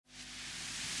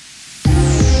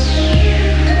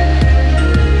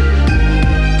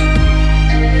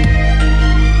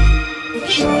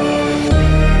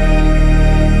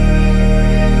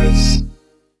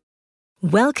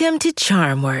Welcome to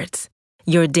Charm Words,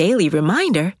 your daily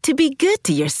reminder to be good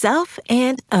to yourself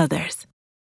and others.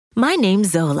 My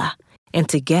name's Zola, and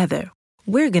together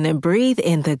we're going to breathe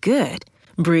in the good,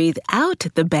 breathe out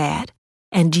the bad,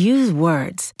 and use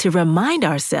words to remind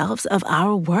ourselves of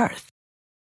our worth.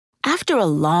 After a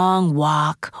long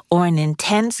walk or an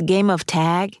intense game of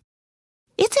tag,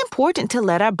 it's important to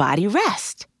let our body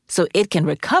rest so it can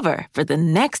recover for the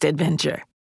next adventure.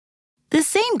 The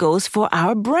same goes for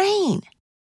our brain.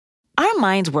 Our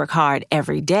minds work hard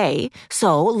every day,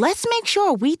 so let's make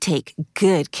sure we take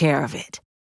good care of it.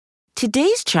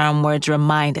 Today's charm words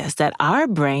remind us that our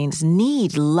brains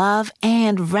need love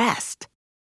and rest.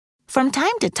 From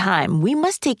time to time, we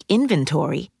must take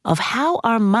inventory of how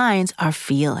our minds are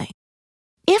feeling.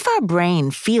 If our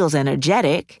brain feels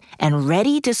energetic and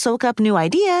ready to soak up new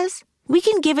ideas, we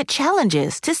can give it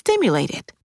challenges to stimulate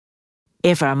it.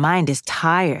 If our mind is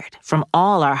tired from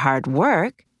all our hard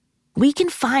work, we can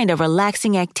find a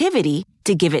relaxing activity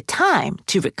to give it time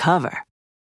to recover.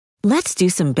 Let's do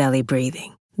some belly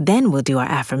breathing. Then we'll do our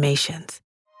affirmations.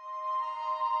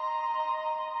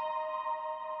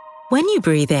 When you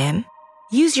breathe in,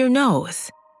 use your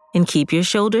nose and keep your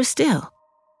shoulders still.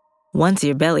 Once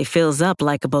your belly fills up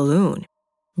like a balloon,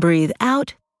 breathe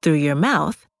out through your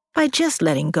mouth by just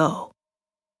letting go.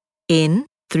 In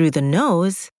through the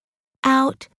nose,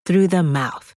 out through the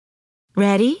mouth.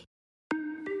 Ready?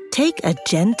 Take a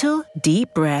gentle,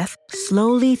 deep breath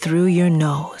slowly through your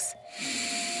nose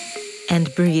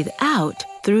and breathe out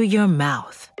through your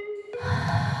mouth.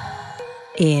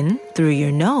 In through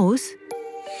your nose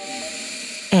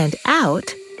and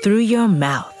out through your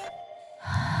mouth.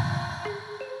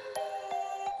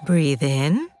 Breathe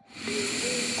in.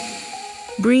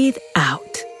 Breathe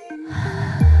out.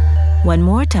 One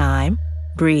more time.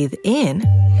 Breathe in.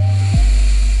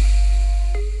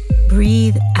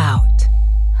 Breathe out.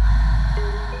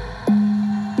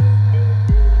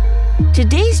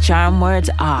 Today's charm words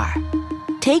are: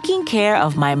 taking care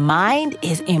of my mind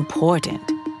is important.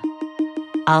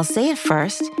 I'll say it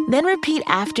first, then repeat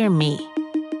after me.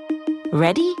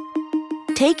 Ready?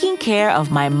 Taking care of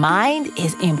my mind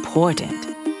is important.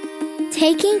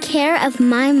 Taking care of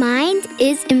my mind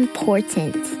is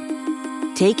important.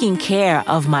 Taking care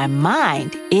of my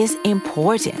mind is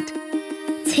important.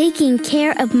 Taking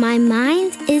care of my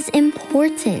mind is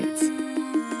important.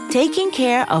 Taking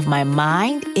care of my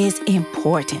mind is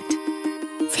important.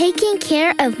 Taking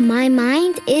care of my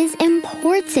mind is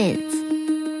important.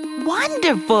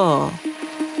 Wonderful!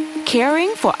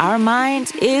 Caring for our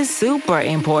minds is super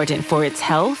important for its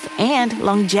health and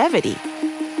longevity.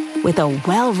 With a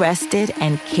well-rested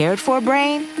and cared-for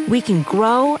brain, we can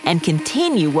grow and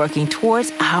continue working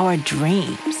towards our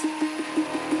dreams.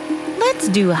 Let's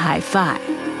do a high five.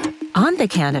 On the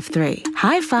count of 3,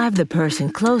 high-five the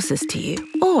person closest to you,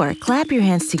 or clap your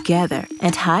hands together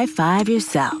and high-five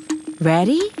yourself.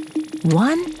 Ready?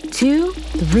 1, 2,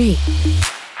 3.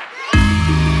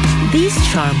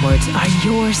 These charm words are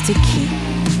yours to keep,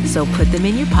 so put them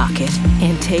in your pocket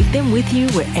and take them with you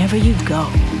wherever you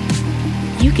go.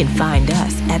 You can find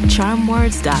us at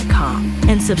charmwords.com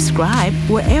and subscribe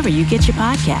wherever you get your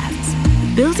podcasts.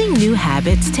 Building new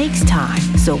habits takes time,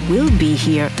 so we'll be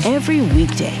here every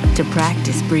weekday to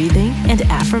practice breathing and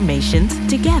affirmations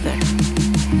together.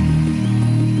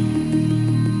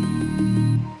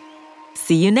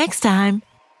 See you next time.